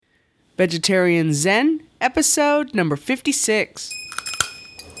Vegetarian Zen, episode number 56.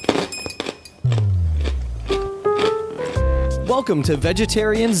 Welcome to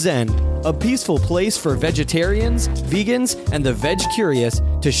Vegetarian Zen, a peaceful place for vegetarians, vegans, and the veg curious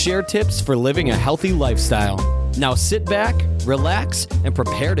to share tips for living a healthy lifestyle. Now sit back, relax, and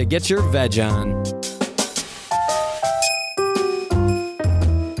prepare to get your veg on.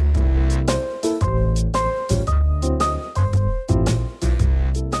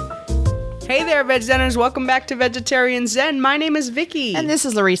 Hey there, Veg Zeners. Welcome back to Vegetarian Zen. My name is Vicky. And this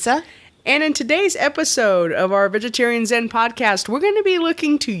is Larissa. And in today's episode of our Vegetarian Zen podcast, we're going to be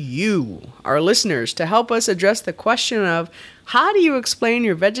looking to you, our listeners, to help us address the question of how do you explain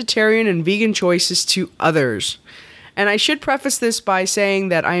your vegetarian and vegan choices to others? And I should preface this by saying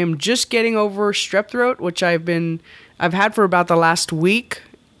that I am just getting over strep throat, which I've had for about the last week.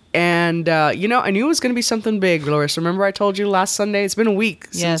 And, I knew it was going to be something big, Larissa. Remember I told you last Sunday? It's been a week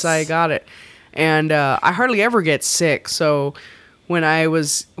since I got it. And I hardly ever get sick. So when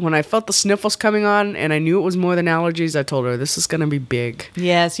I felt the sniffles coming on and I knew it was more than allergies, I told her, this is going to be big.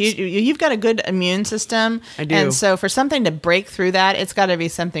 Yes, you've got a good immune system. I do. And so for something to break through that, it's got to be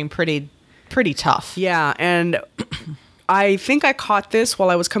something pretty tough. Yeah, and I think I caught this while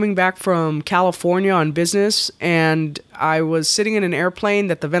I was coming back from California on business, and I was sitting in an airplane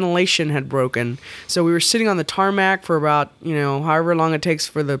that the ventilation had broken. So we were sitting on the tarmac for about, however long it takes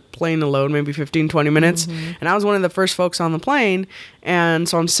for the plane to load, maybe 15, 20 minutes. Mm-hmm. And I was one of the first folks on the plane, and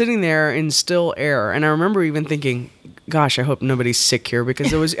so I'm sitting there in still air. And I remember even thinking, gosh, I hope nobody's sick here,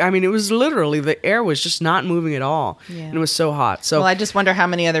 because it was literally, the air was just not moving at all. Yeah. And it was so hot. So, well, I just wonder how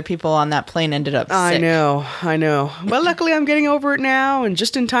many other people on that plane ended up sick. I know. Well, luckily I'm getting over it now, and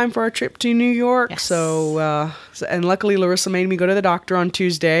just in time for our trip to New York. Yes. So, and luckily Larissa made me go to the doctor on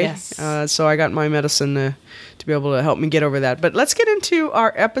Tuesday. Yes. So I got my medicine to be able to help me get over that. But let's get into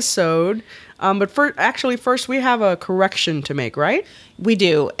our episode. But first we have a correction to make, right? We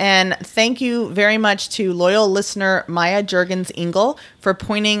do. And thank you very much to loyal listener Maya Jurgens-Engel for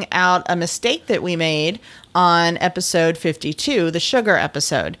pointing out a mistake that we made on episode 52, the sugar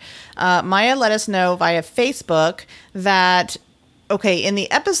episode. Maya let us know via Facebook that, in the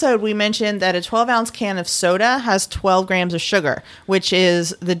episode we mentioned that a 12-ounce can of soda has 12 grams of sugar, which is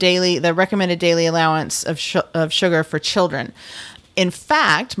the recommended daily allowance of sugar for children. In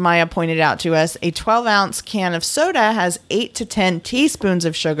fact, Maya pointed out to us, a 12-ounce can of soda has 8 to 10 teaspoons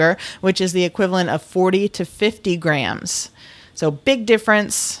of sugar, which is the equivalent of 40 to 50 grams. So big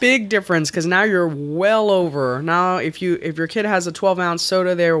difference. Big difference, because now you're well over. Now, if your kid has a 12-ounce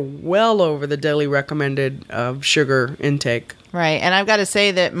soda, they're well over the daily recommended sugar intake. Right, and I've got to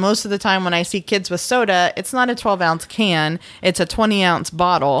say that most of the time when I see kids with soda, it's not a 12-ounce can, it's a 20-ounce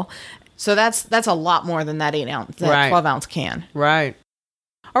bottle. So that's a lot more than that 12-ounce can. Right.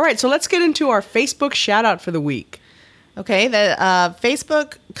 All right, so let's get into our Facebook shout-out for the week. Okay, the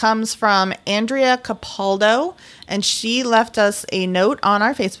Facebook comes from Andrea Capaldo, and she left us a note on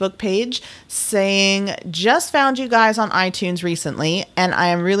our Facebook page saying, just found you guys on iTunes recently, and I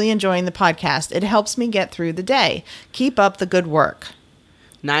am really enjoying the podcast. It helps me get through the day. Keep up the good work.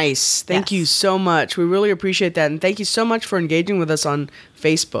 Nice. Thank you so much. We really appreciate that, and thank you so much for engaging with us on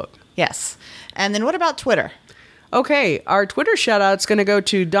Facebook. Yes. And then what about Twitter? Okay, our Twitter shout-out's going to go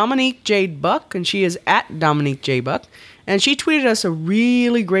to Dominique Jade Buck, and she is at Dominique J. Buck. And she tweeted us a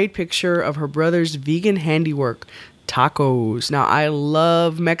really great picture of her brother's vegan handiwork, tacos. Now, I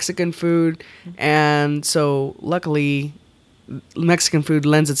love Mexican food, and so luckily Mexican food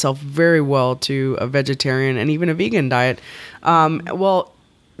lends itself very well to a vegetarian and even a vegan diet.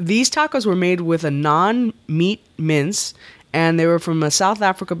 These tacos were made with a non-meat mince, and they were from a South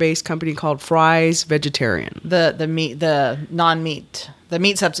Africa-based company called Fry's Vegetarian. The non-meat, the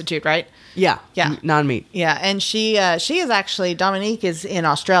meat substitute, right? Yeah. Non-meat. Yeah, and she is actually, Dominique is in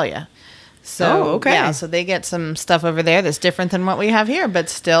Australia. So, okay. Yeah, so they get some stuff over there that's different than what we have here, but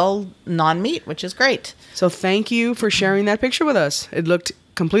still non-meat, which is great. So thank you for sharing that picture with us. It looked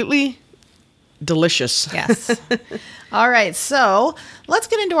completely delicious. Yes. All right, so let's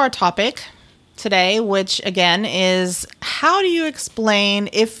get into our topic today, which again is how do you explain,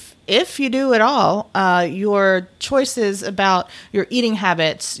 if you do at all, your choices about your eating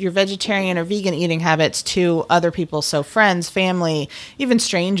habits, your vegetarian or vegan eating habits to other people, so friends, family, even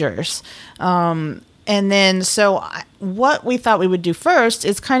strangers. And then what we thought we would do first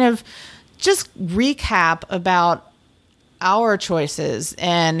is kind of just recap about our choices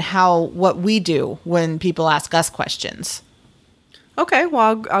and what we do when people ask us questions. Okay,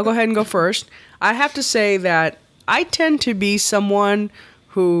 well, I'll go ahead and go first. I have to say that I tend to be someone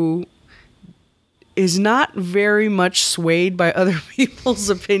who is not very much swayed by other people's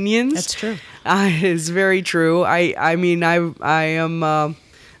opinions. That's true. It's very true. I mean, I am,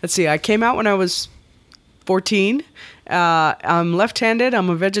 let's see, I came out when I was 14. I'm left-handed. I'm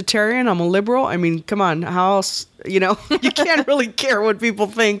a vegetarian. I'm a liberal. I mean, come on. How else? You can't really care what people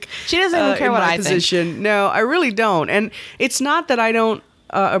think. She doesn't even care what I think. No, I really don't. And it's not that I don't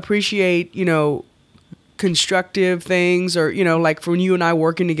appreciate, constructive things or, like when you and I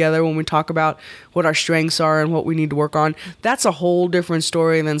working together, when we talk about what our strengths are and what we need to work on, that's a whole different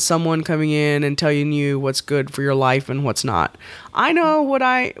story than someone coming in and telling you what's good for your life and what's not. I know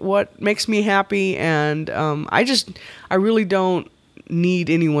what makes me happy, and I really don't need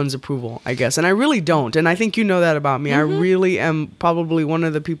anyone's approval, I guess. And I really don't. And I think you know that about me. Mm-hmm. I really am probably one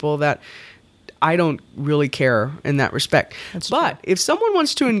of the people that I don't really care in that respect. But if someone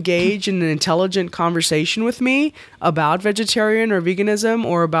wants to engage in an intelligent conversation with me about vegetarian or veganism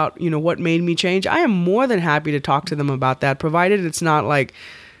or about, what made me change, I am more than happy to talk to them about that, provided it's not like,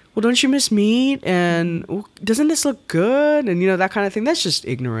 well, don't you miss meat? And doesn't this look good? And, that kind of thing. That's just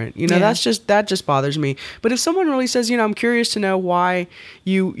ignorant. That just bothers me. But if someone really says, I'm curious to know why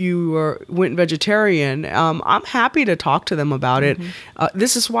you went vegetarian, I'm happy to talk to them about it.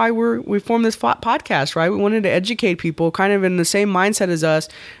 This is why we formed this podcast, right? We wanted to educate people kind of in the same mindset as us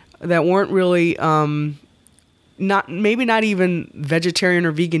that weren't really... not even vegetarian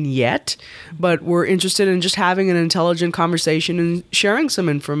or vegan yet, but we're interested in just having an intelligent conversation and sharing some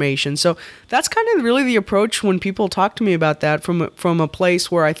information. So that's kind of really the approach when people talk to me about that from a place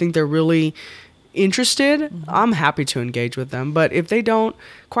where I think they're really interested. Mm-hmm. I'm happy to engage with them. But if they don't,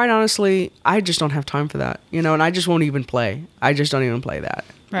 quite honestly, I just don't have time for that, and I just won't even play. I just don't even play that.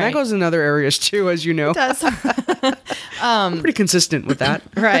 Right. That goes in other areas too, as you know. It does. I'm pretty consistent with that.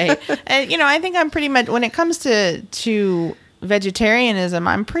 Right. And, I think I'm pretty much, when it comes to vegetarianism,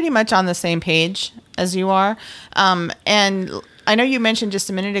 I'm pretty much on the same page as you are. And I know you mentioned just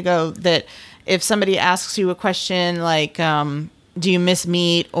a minute ago that if somebody asks you a question like, do you miss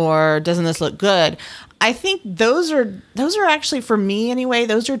meat or doesn't this look good? I think those are actually, for me anyway,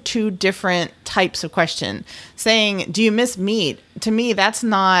 those are two different types of question. Saying, do you miss meat? To me, that's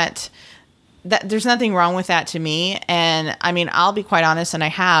not, there's nothing wrong with that to me. And I mean, I'll be quite honest, and I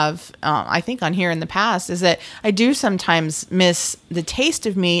have, I think on here in the past, is that I do sometimes miss the taste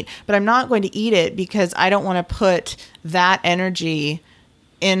of meat, but I'm not going to eat it because I don't want to put that energy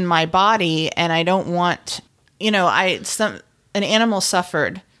in my body. And I don't want, an animal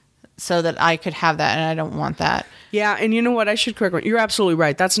suffered so that I could have that, and I don't want that. Yeah, and you know what? I should correct you. You're absolutely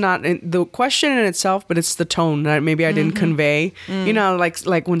right. That's not the question in itself, but it's the tone that maybe I didn't convey.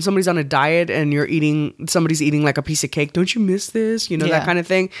 Like when somebody's on a diet and somebody's eating like a piece of cake. Don't you miss this? That kind of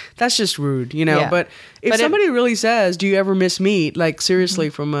thing. That's just rude. Yeah. But if somebody really says, "Do you ever miss meat?" Like seriously,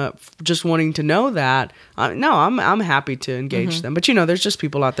 from just wanting to know that, no, I'm happy to engage them. But there's just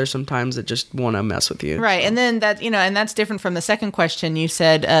people out there sometimes that just want to mess with you. Right, and then that and that's different from the second question. You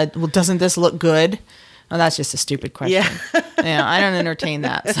said, "Well, doesn't this look good?" Well, that's just a stupid question. Yeah. I don't entertain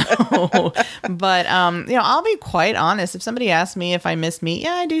that. So, but, I'll be quite honest. If somebody asks me if I miss meat,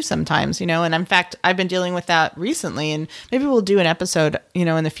 yeah, I do sometimes, and in fact, I've been dealing with that recently, and maybe we'll do an episode,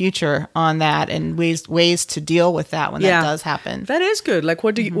 in the future on that and ways to deal with that when that does happen. That is good. Like,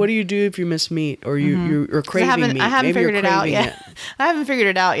 what do you do if you miss meat or you're craving meat? I haven't maybe figured it out yet. I haven't figured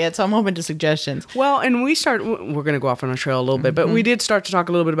it out yet, so I'm open to suggestions. Well, and we're going to go off on a trail a little bit, but we did start to talk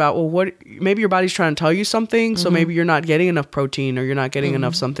a little bit about, what maybe your body's trying to tell you something, so maybe you're not getting enough protein or you're not getting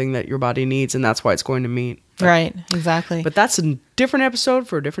enough something that your body needs, and that's why it's going to meat. Right, exactly. But that's a different episode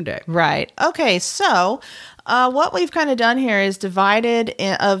for a different day. Right. Okay, so what we've kind of done here is divided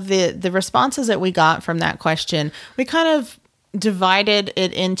of the responses that we got from that question. We kind of divided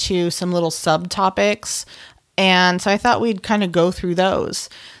it into some little subtopics, and so I thought we'd kind of go through those.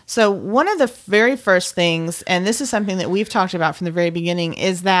 So one of the very first things, and this is something that we've talked about from the very beginning,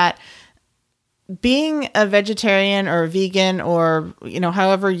 is that being a vegetarian or a vegan or,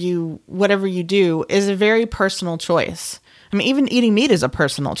 whatever you do is a very personal choice. I mean, even eating meat is a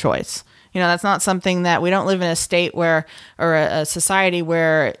personal choice. That's not something that we don't live in a state where, or a society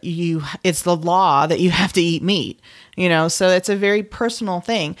where it's the law that you have to eat meat, so it's a very personal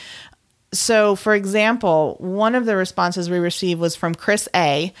thing. So, for example, one of the responses we received was from Chris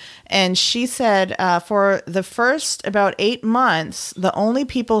A. And she said, for the first about 8 months, the only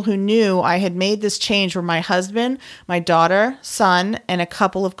people who knew I had made this change were my husband, my daughter, son, and a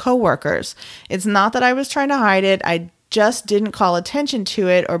couple of coworkers. It's not that I was trying to hide it. I just didn't call attention to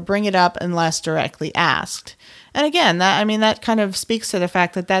it or bring it up unless directly asked. And again, that kind of speaks to the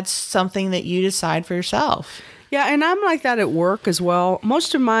fact that that's something that you decide for yourself. Yeah, and I'm like that at work as well.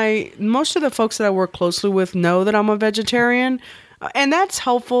 Most of the folks that I work closely with know that I'm a vegetarian, and that's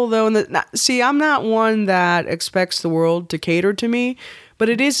helpful though. See, I'm not one that expects the world to cater to me, but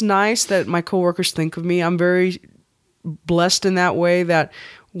it is nice that my coworkers think of me. I'm very blessed in that way that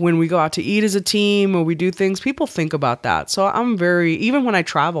when we go out to eat as a team or we do things, people think about that. So even when I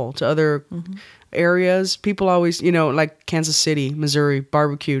travel to other areas, people always, like Kansas City, Missouri,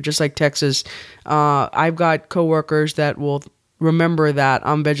 barbecue, just like Texas. I've got coworkers that will remember that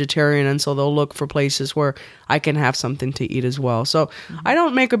I'm vegetarian, and so they'll look for places where I can have something to eat as well. So I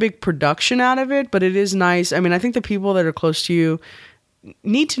don't make a big production out of it, but it is nice. I mean, I think the people that are close to you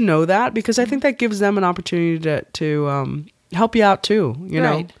need to know that, because I think that gives them an opportunity to help you out too,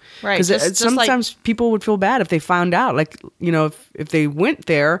 know? Right. Because sometimes people would feel bad if they found out, like, if they went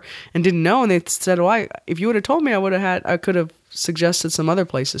there and didn't know and they said, well, if you would have told me, I could have suggested some other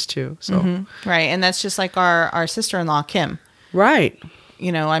places too. So, Right. And that's just like our sister-in-law, Kim. Right.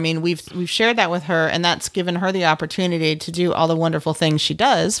 I mean, we've shared that with her, and that's given her the opportunity to do all the wonderful things she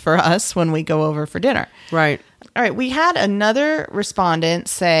does for us when we go over for dinner. Right. All right. We had another respondent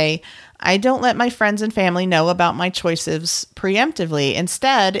say, I don't let my friends and family know about my choices preemptively.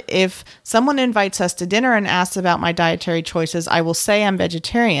 Instead, if someone invites us to dinner and asks about my dietary choices, I will say I'm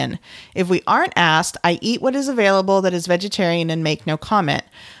vegetarian. If we aren't asked, I eat what is available that is vegetarian and make no comment.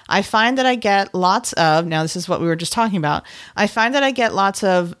 I find that I get lots of, now this is what we were just talking about, I find that I get lots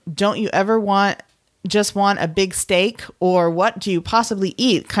of, don't you ever just want a big steak, or what do you possibly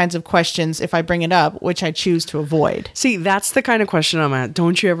eat kinds of questions if I bring it up, which I choose to avoid. See, that's the kind of question I'm at.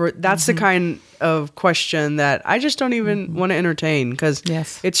 Don't you ever, that's the kind of question that I just don't even want to entertain, because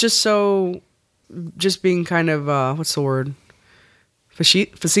it's just just being kind of, what's the word?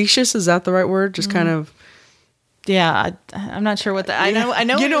 Facetious? Is that the right word? Just kind of. Yeah, I'm not sure what that. I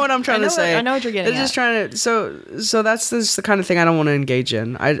know. You know what I'm trying to say. I know what you're getting. Just trying to. So that's just the kind of thing I don't want to engage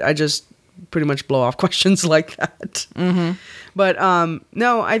in. I just pretty much blow off questions like that. But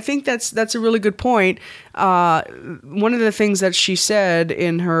no, I think that's a really good point. One of the things that she said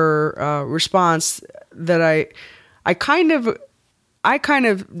in her response that I kind of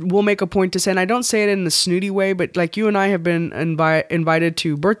will make a point to say, and I don't say it in a snooty way, but like you and I have been invited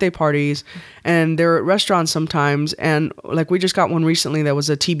to birthday parties, and they're at restaurants sometimes, and like we just got one recently that was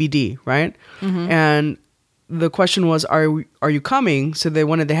a TBD, right? And the question was, are you coming? So they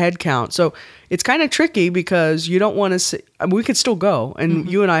wanted the head count. So it's kind of tricky, because you don't want to say, we could still go, and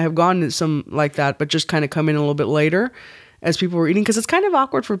you and I have gone to some like that, but just kind of come in a little bit later as people were eating, because it's kind of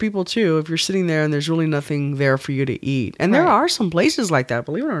awkward for people too if you're sitting there and there's really nothing there for you to eat. And there are some places like that,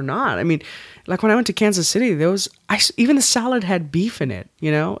 believe it or not. I mean, like when I went to Kansas City, even the salad had beef in it.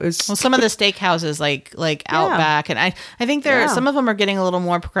 Some of the steakhouses like Outback, and I think some of them are getting a little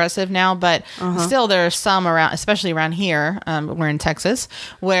more progressive now, but still there are some around, especially around here. We're in Texas,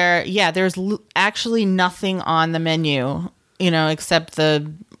 where there's actually nothing on the menu, except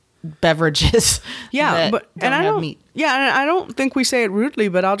the beverages. I don't meat. Yeah, and I don't think we say it rudely,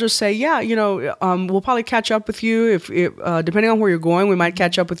 but I'll just say, we'll probably catch up with you if depending on where you're going, we might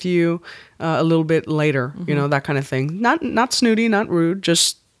catch up with you a little bit later. That kind of thing. Not snooty, not rude,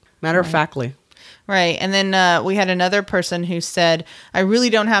 just matter of factly. Right. And then we had another person who said, I really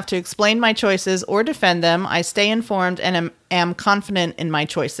don't have to explain my choices or defend them. I stay informed and am confident in my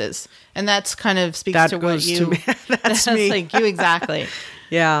choices. And that's kind of speaks to what you... To me. That's me. Like you, exactly.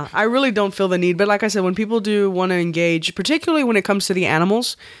 Yeah, I really don't feel the need. But like I said, when people do want to engage, particularly when it comes to the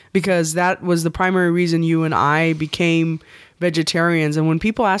animals, because that was the primary reason you and I became vegetarians. And when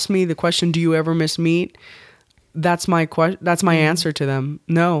people ask me the question, do you ever miss meat? That's my answer to them.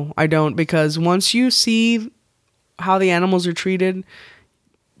 No, I don't. Because once you see how the animals are treated,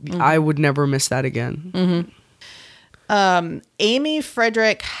 I would never miss that again. Amy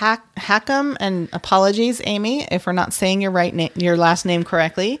Frederick Hackham, and apologies, Amy, if we're not saying your last name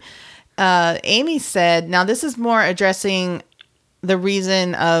correctly. Amy said, now this is more addressing the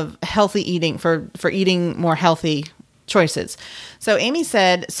reason of healthy eating, for eating more healthy choices. So Amy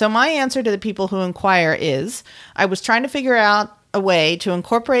said, so my answer to the people who inquire is, I was trying to figure out a way to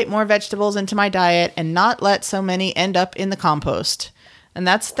incorporate more vegetables into my diet and not let so many end up in the compost. And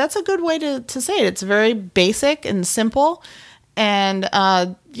that's a good way to say it. It's very basic and simple. And,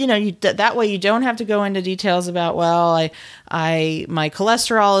 that way you don't have to go into details about, my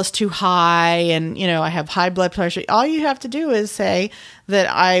cholesterol is too high and, I have high blood pressure. All you have to do is say that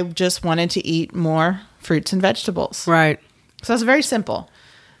I just wanted to eat more fruits and vegetables. Right. So it's very simple.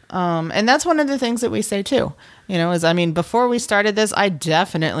 And that's one of the things that we say too, before we started this, I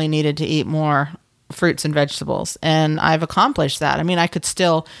definitely needed to eat more fruits and vegetables, and I've accomplished that. I mean, I could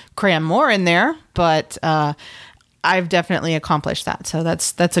still cram more in there, but I've definitely accomplished that. So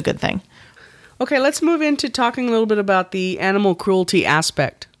that's a good thing. Okay, let's move into talking a little bit about the animal cruelty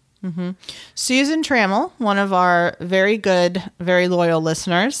aspect. Susan Trammell, one of our very good, very loyal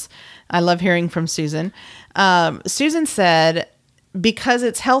listeners. I love hearing from Susan. Susan said, because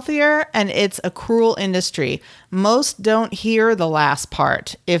it's healthier and it's a cruel industry, most don't hear the last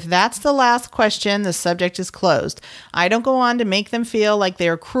part. If that's the last question, the subject is closed. I don't go on to make them feel like they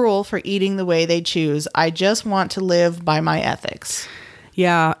are cruel for eating the way they choose. I just want to live by my ethics.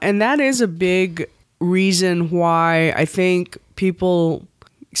 Yeah, and that is a big reason why I think people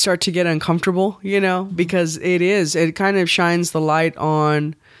start to get uncomfortable, because it kind of shines the light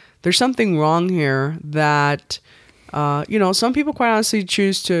on there's something wrong here that, some people quite honestly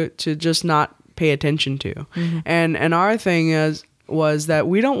choose to just not pay attention to. Mm-hmm. And our thing was that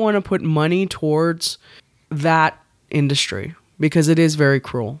we don't want to put money towards that industry because it is very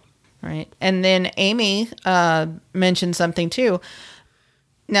cruel. Right. And then Amy mentioned something too.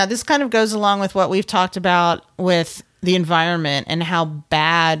 Now, this kind of goes along with what we've talked about with the environment and how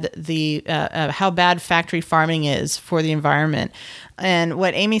bad factory farming is for the environment. And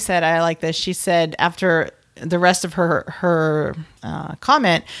what Amy said, I like this. She said after the rest of her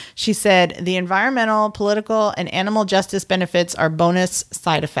comment, she said the environmental, political, and animal justice benefits are bonus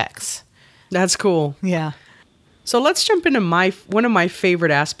side effects. That's cool. Yeah. So let's jump into one of my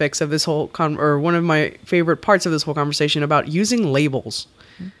favorite aspects of this whole one of my favorite parts of this whole conversation about using labels.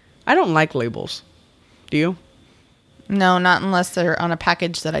 I don't like labels. Do you? No, not unless they're on a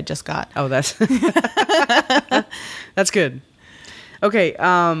package that I just got. Oh, that's that's good. Okay.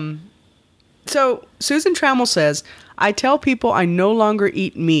 So Susan Trammell says, I tell people I no longer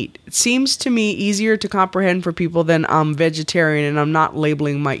eat meat. It seems to me easier to comprehend for people than I'm vegetarian and I'm not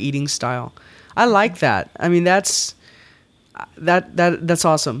labeling my eating style. I like that. I mean, that's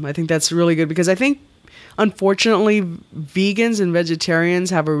awesome. I think that's really good because I think, unfortunately, vegans and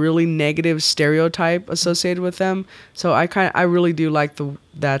vegetarians have a really negative stereotype associated with them. So I really do like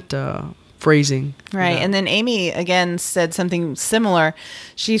that phrasing. Right. And then Amy again said something similar.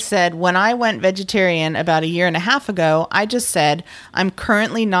 She said, when I went vegetarian about 1.5 years ago, I just said, I'm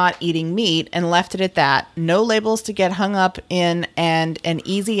currently not eating meat and left it at that. No labels to get hung up in and an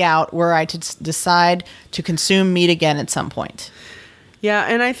easy out were I to decide to consume meat again at some point. Yeah,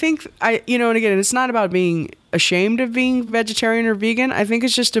 and I think, and again, it's not about being ashamed of being vegetarian or vegan. I think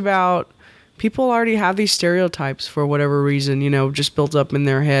it's just about people already have these stereotypes for whatever reason, just built up in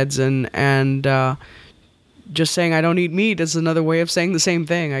their heads. And just saying I don't eat meat is another way of saying the same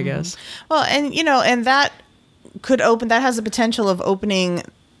thing, I guess. Well, and that has the potential of opening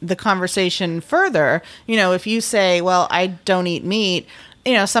the conversation further. If you say, well, I don't eat meat,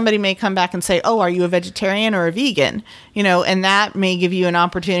 somebody may come back and say, oh, are you a vegetarian or a vegan? And that may give you an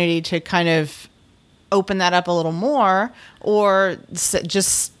opportunity to kind of open that up a little more, or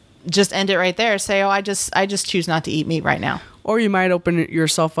just end it right there. Say, oh, I just choose not to eat meat right now. Or you might open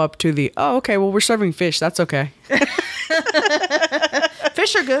yourself up to okay, well, we're serving fish. That's okay.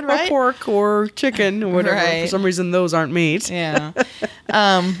 Fish are good, right? Or pork or chicken or whatever. Right. For some reason, those aren't meat. Yeah.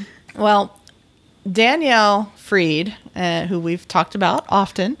 Well, Danielle Freed, who we've talked about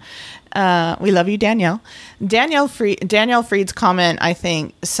often. We love you, Danielle. Danielle Freed's comment, I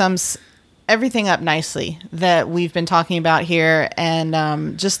think, sums everything up nicely that we've been talking about here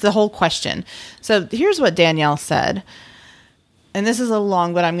and just the whole question. So here's what Danielle said. And this is a little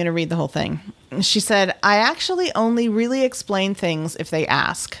long, but I'm going to read the whole thing. She said, I actually only really explain things if they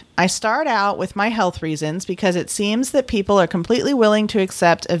ask. I start out with my health reasons because it seems that people are completely willing to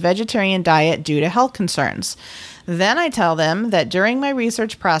accept a vegetarian diet due to health concerns. Then I tell them that during my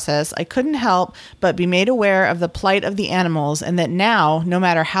research process, I couldn't help but be made aware of the plight of the animals and that now, no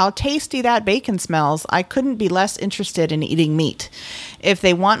matter how tasty that bacon smells, I couldn't be less interested in eating meat. If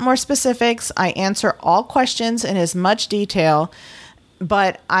they want more specifics, I answer all questions in as much detail,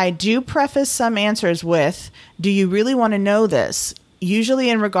 but I do preface some answers with, do you really want to know this? Usually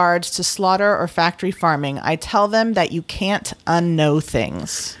in regards to slaughter or factory farming, I tell them that you can't unknow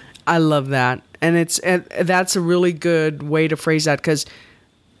things. I love that. And that's a really good way to phrase that, because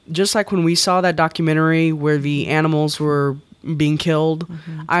just like when we saw that documentary where the animals were being killed,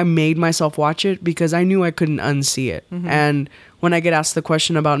 mm-hmm. I made myself watch it because I knew I couldn't unsee it. Mm-hmm. And when I get asked the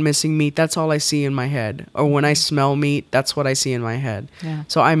question about missing meat, that's all I see in my head. Or when I smell meat, that's what I see in my head. Yeah.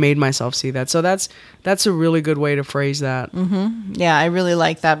 So I made myself see that. So that's a really good way to phrase that. Mm-hmm. Yeah, I really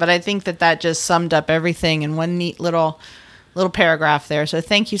like that. But I think that just summed up everything in one neat little paragraph there. So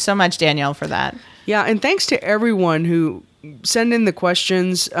thank you so much, Danielle, for that. Yeah, and thanks to everyone who send in the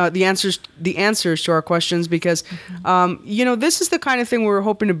questions, the answers to our questions, because this is the kind of thing we're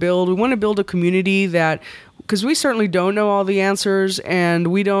hoping to build. We want to build a community because we certainly don't know all the answers, and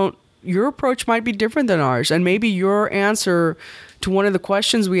your approach might be different than ours, and maybe your answer to one of the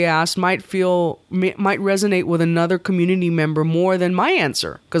questions we asked might resonate with another community member more than my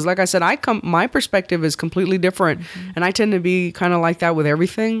answer. Because like I said, my perspective is completely different, and I tend to be kind of like that with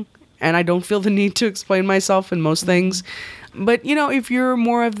everything. And I don't feel the need to explain myself in most things. But, if you're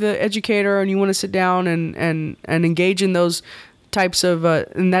more of the educator and you want to sit down and engage in those types of,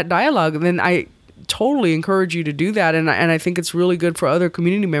 in that dialogue, then I totally encourage you to do that. And I think it's really good for other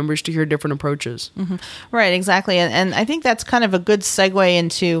community members to hear different approaches. Mm-hmm. Right, exactly. And I think that's kind of a good segue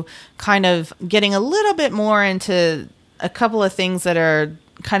into kind of getting a little bit more into a couple of things that are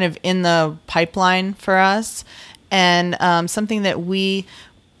kind of in the pipeline for us. And something that we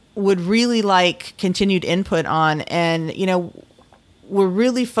would really like continued input on. And, we're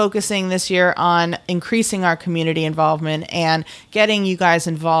really focusing this year on increasing our community involvement and getting you guys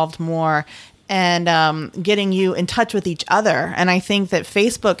involved more and getting you in touch with each other. And I think that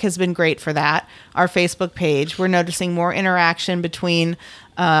Facebook has been great for that. Our Facebook page, we're noticing more interaction between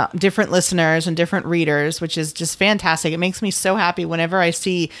different listeners and different readers, which is just fantastic. It makes me so happy whenever I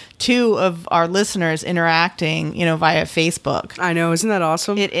see two of our listeners interacting, via Facebook. I know. Isn't that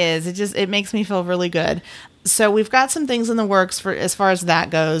awesome? It is. It makes me feel really good. So we've got some things in the works for as far as that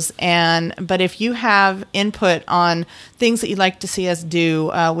goes. But if you have input on things that you'd like to see us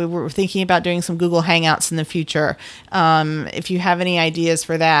do, we were thinking about doing some Google Hangouts in the future. If you have any ideas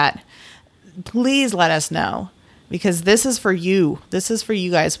for that, please let us know. Because this is for you. This is for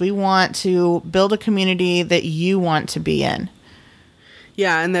you guys. We want to build a community that you want to be in.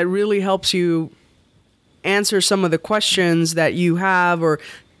 Yeah, and that really helps you answer some of the questions that you have or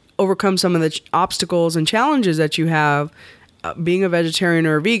overcome some of the obstacles and challenges that you have being a vegetarian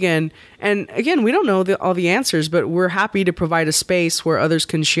or a vegan. And again, we don't know all the answers, but we're happy to provide a space where others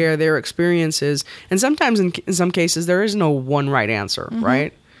can share their experiences. And sometimes in some cases, there is no one right answer,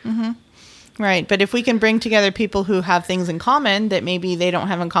 right? Mm-hmm. Right. But if we can bring together people who have things in common that maybe they don't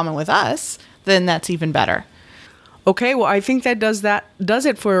have in common with us, then that's even better. Okay, well, I think that does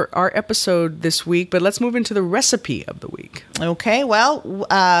it for our episode this week, but let's move into the recipe of the week. Okay, well,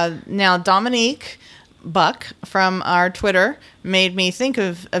 now Dominique Buck from our Twitter made me think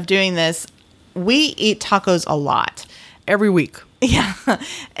of doing this. We eat tacos a lot. Every week. Yeah,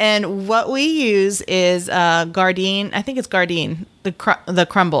 and what we use is Gardein, I think it's Gardein, the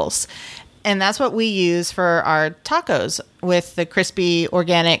crumbles. And that's what we use for our tacos with the crispy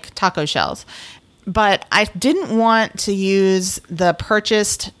organic taco shells. But I didn't want to use the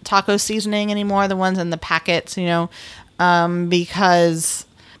purchased taco seasoning anymore, the ones in the packets,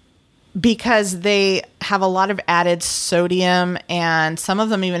 because they have a lot of added sodium and some of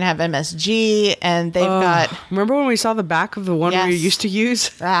them even have MSG and they've got... Remember when we saw the back of the one we used to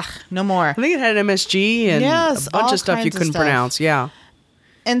use? No more. I think it had MSG and a bunch of stuff you couldn't pronounce. Yeah.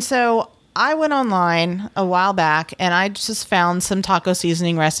 And so I went online a while back and I just found some taco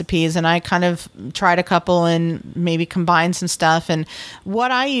seasoning recipes and I kind of tried a couple and maybe combined some stuff. And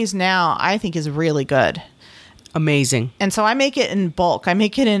what I use now, I think is really good. Amazing. And so I make it in bulk. I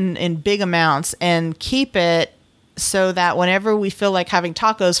make it in big amounts and keep it so that whenever we feel like having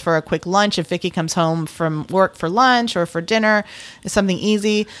tacos for a quick lunch, if Vicky comes home from work for lunch or for dinner, it's something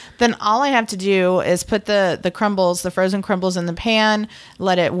easy, then all I have to do is put the crumbles, the frozen crumbles in the pan,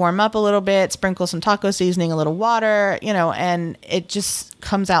 let it warm up a little bit, sprinkle some taco seasoning, a little water, and it just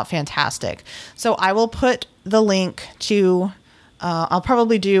comes out fantastic. So I will put the link to, I'll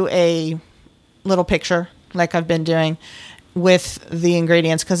probably do a little picture like I've been doing with the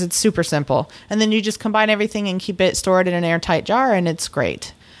ingredients because it's super simple. And then you just combine everything and keep it stored in an airtight jar and it's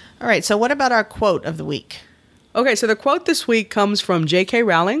great. All right, so what about our quote of the week? Okay, so the quote this week comes from J.K.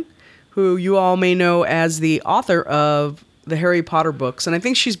 Rowling, who you all may know as the author of the Harry Potter books. And I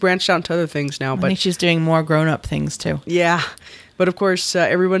think she's branched out into other things now. I think she's doing more grown-up things too. Yeah, but of course,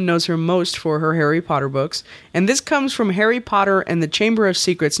 everyone knows her most for her Harry Potter books. And this comes from Harry Potter and the Chamber of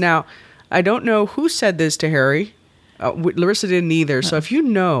Secrets. Now, I don't know who said this to Harry. Larissa didn't either. So if you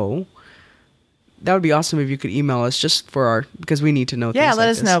know, that would be awesome if you could email us just because we need to know things. Yeah, let like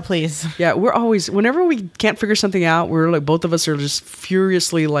us this. know, please. Yeah, we're always, whenever we can't figure something out, we're like, both of us are just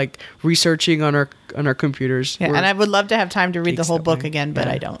furiously like researching on our computers. Yeah, and I would love to have time to read the whole book way. again, but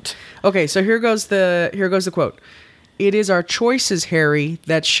Yeah. I don't. Okay, so here goes the quote. It is our choices, Harry,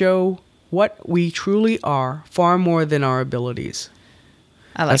 that show what we truly are far more than our abilities.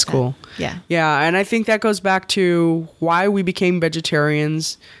 I like That's that. cool. Yeah. Yeah, and I think that goes back to why we became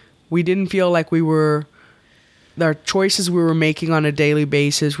vegetarians, we didn't feel like our choices we were making on a daily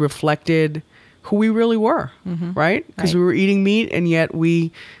basis reflected who we really were, right? Because we were eating meat, and yet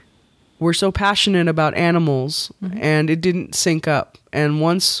we were so passionate about animals, and it didn't sync up. And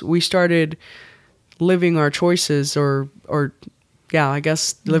once we started living our choices, living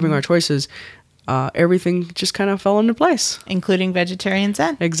our choices, everything just kind of fell into place. Including Vegetarian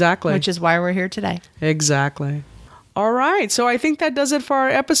Zen. Exactly. Which is why we're here today. Exactly. All right. So I think that does it for our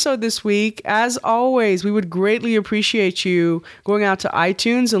episode this week. As always, we would greatly appreciate you going out to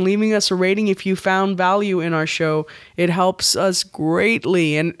iTunes and leaving us a rating if you found value in our show. It helps us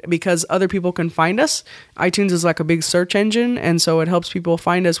greatly, and because other people can find us. iTunes is like a big search engine, and so it helps people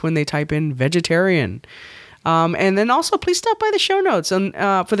find us when they type in vegetarian. And then also, please stop by the show notes and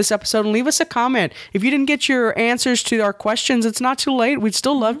for this episode and leave us a comment. If you didn't get your answers to our questions, it's not too late. We'd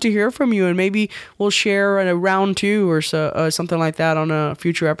still love to hear from you, and maybe we'll share a round 2 or so, something like that on a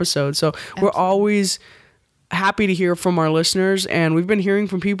future episode. So Absolutely. We're always happy to hear from our listeners, and we've been hearing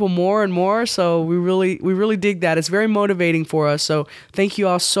from people more and more. So we really dig that. It's very motivating for us. So thank you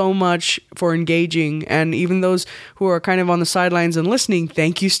all so much for engaging, and even those who are kind of on the sidelines and listening,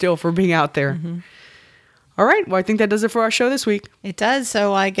 thank you still for being out there. All right. Well, I think that does it for our show this week. It does.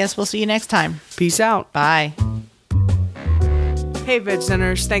 So I guess we'll see you next time. Peace out. Bye. Hey, Veg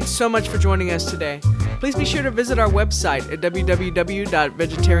Centers. Thanks so much for joining us today. Please be sure to visit our website at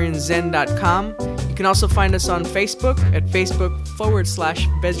www.vegetarianzen.com. You can also find us on Facebook at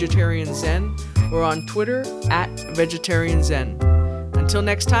Facebook.com/VegetarianZen or on Twitter @VegetarianZen. Until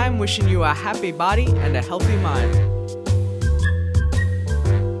next time, wishing you a happy body and a healthy mind.